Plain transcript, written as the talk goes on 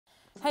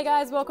Hey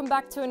guys, welcome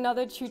back to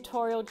another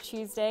Tutorial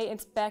Tuesday.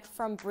 It's Beck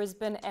from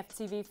Brisbane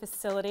FTV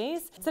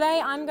Facilities. Today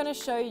I'm going to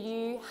show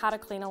you how to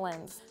clean a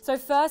lens. So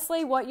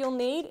firstly, what you'll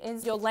need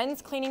is your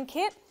lens cleaning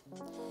kit.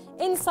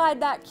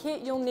 Inside that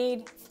kit, you'll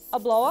need a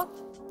blower,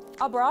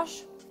 a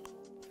brush.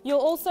 You'll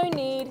also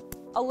need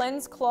a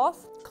lens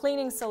cloth,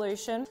 cleaning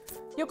solution,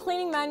 your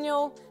cleaning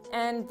manual,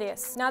 and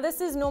this. Now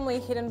this is normally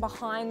hidden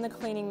behind the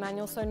cleaning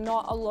manual, so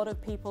not a lot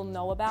of people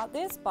know about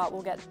this, but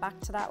we'll get back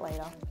to that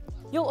later.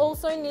 You'll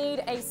also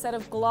need a set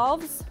of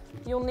gloves,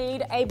 you'll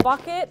need a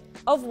bucket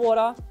of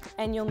water,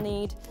 and you'll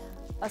need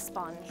a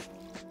sponge.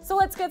 So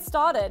let's get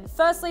started.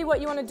 Firstly, what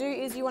you want to do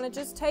is you want to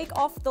just take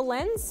off the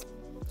lens.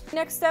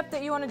 Next step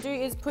that you want to do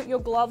is put your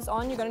gloves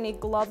on. You're going to need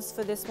gloves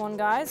for this one,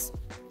 guys.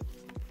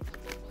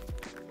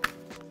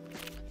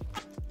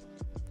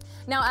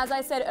 Now, as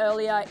I said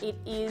earlier, it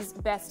is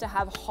best to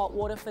have hot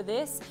water for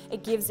this.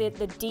 It gives it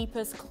the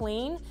deepest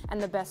clean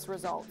and the best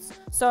results.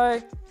 So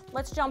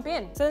let's jump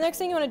in. So the next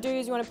thing you want to do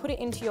is you want to put it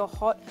into your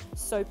hot,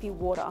 soapy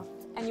water.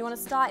 And you want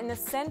to start in the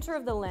center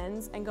of the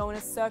lens and go in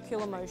a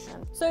circular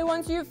motion. So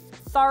once you've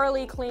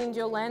thoroughly cleaned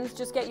your lens,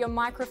 just get your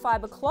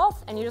microfiber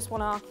cloth and you just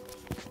want to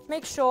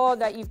make sure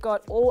that you've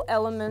got all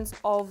elements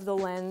of the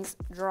lens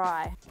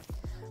dry.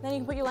 Then you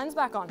can put your lens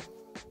back on.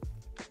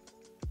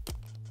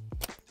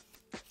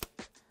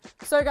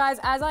 So guys,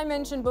 as I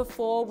mentioned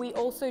before, we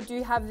also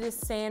do have this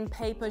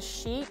sandpaper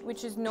sheet,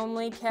 which is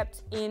normally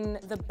kept in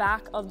the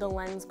back of the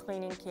lens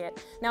cleaning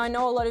kit. Now I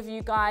know a lot of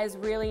you guys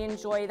really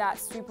enjoy that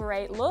Super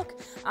 8 look,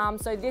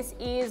 so this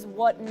is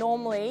what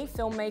normally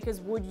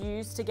filmmakers would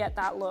use to get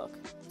that look.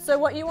 So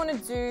what you want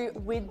to do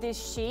with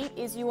this sheet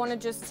is you want to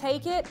just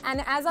take it,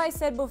 and as I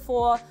said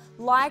before,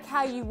 like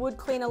how you would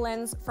clean a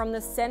lens from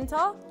the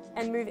center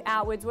and move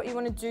outwards, what you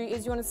want to do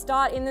is you want to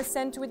start in the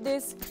center with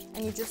this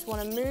and you just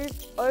want to move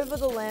over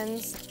the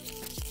lens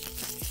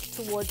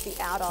towards the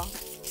outer.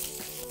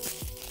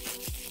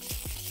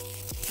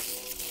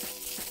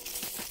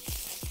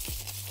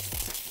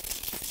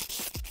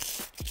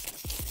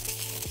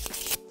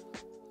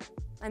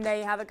 And there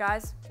you have it,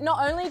 guys.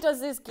 Not only does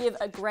this give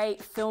a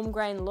great film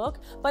grain look,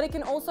 but it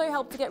can also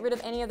help to get rid of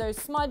any of those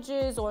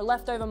smudges or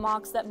leftover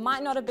marks that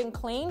might not have been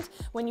cleaned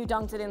when you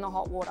dunked it in the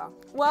hot water.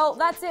 Well,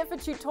 that's it for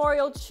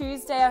Tutorial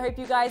Tuesday. I hope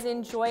you guys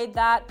enjoyed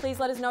that. Please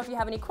let us know if you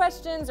have any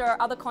questions or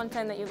other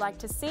content that you'd like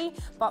to see.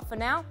 But for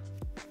now,